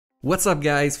What's up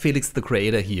guys, Felix the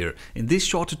Creator here. In this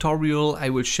short tutorial I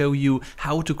will show you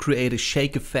how to create a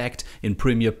shake effect in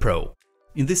Premiere Pro.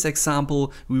 In this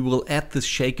example we will add this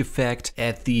shake effect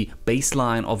at the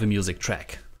bassline of a music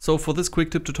track. So for this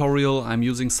quick tip tutorial I'm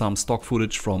using some stock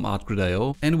footage from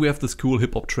Artgrid.io and we have this cool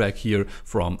hip hop track here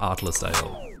from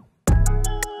Artlist.io.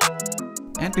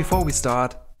 And before we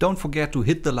start, don't forget to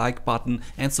hit the like button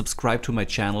and subscribe to my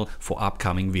channel for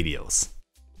upcoming videos.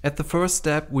 At the first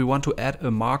step, we want to add a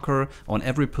marker on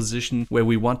every position where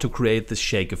we want to create this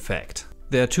shake effect.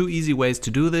 There are two easy ways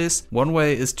to do this. One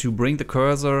way is to bring the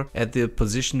cursor at the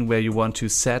position where you want to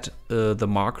set the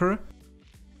marker.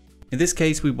 In this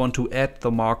case, we want to add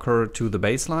the marker to the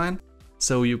bassline.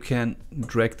 So you can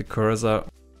drag the cursor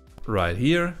right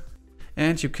here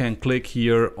and you can click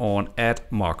here on Add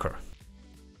Marker.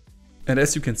 And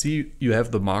as you can see, you have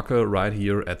the marker right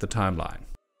here at the timeline.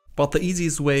 But the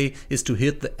easiest way is to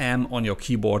hit the M on your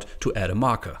keyboard to add a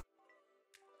marker.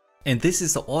 And this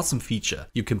is an awesome feature.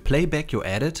 You can play back your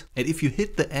edit, and if you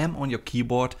hit the M on your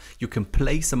keyboard, you can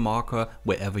place a marker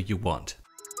wherever you want.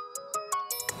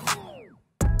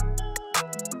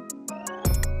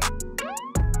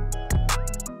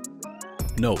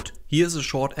 Note, here's a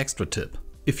short extra tip.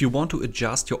 If you want to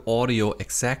adjust your audio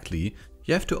exactly,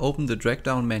 you have to open the drag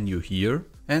down menu here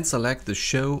and select the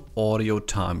Show Audio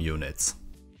Time Units.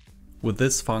 With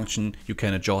this function, you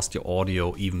can adjust your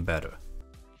audio even better.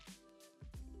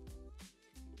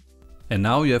 And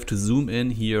now you have to zoom in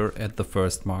here at the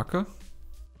first marker.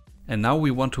 And now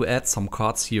we want to add some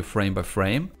cuts here frame by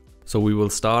frame. So we will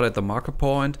start at the marker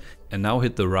point and now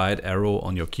hit the right arrow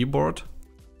on your keyboard.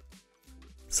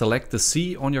 Select the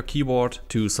C on your keyboard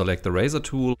to select the razor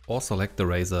tool or select the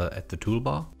razor at the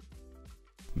toolbar.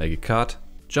 Make a cut,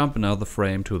 jump another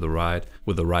frame to the right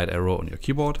with the right arrow on your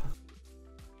keyboard.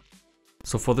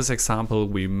 So for this example,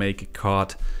 we make a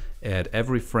cut at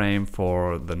every frame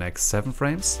for the next 7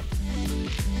 frames.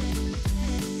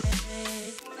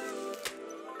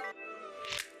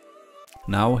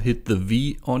 Now hit the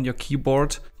V on your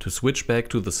keyboard to switch back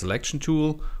to the selection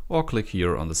tool or click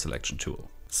here on the selection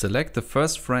tool. Select the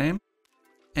first frame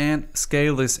and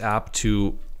scale this up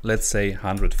to, let's say,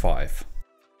 105.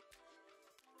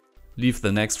 Leave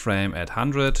the next frame at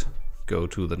 100. Go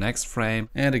to the next frame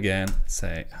and again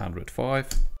say 105.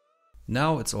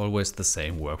 Now it's always the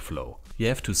same workflow. You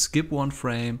have to skip one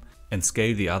frame and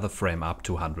scale the other frame up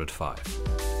to 105.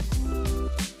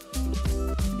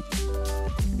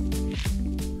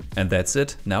 And that's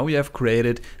it. Now we have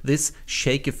created this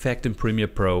shake effect in Premiere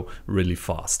Pro really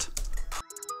fast.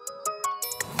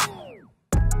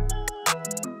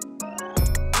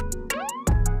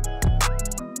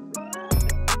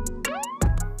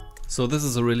 So this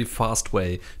is a really fast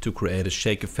way to create a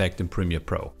shake effect in Premiere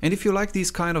Pro. And if you like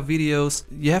these kind of videos,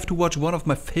 you have to watch one of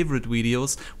my favorite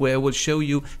videos where I will show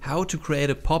you how to create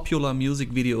a popular music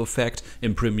video effect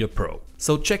in Premiere Pro.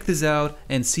 So check this out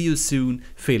and see you soon,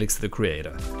 Felix the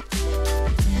Creator.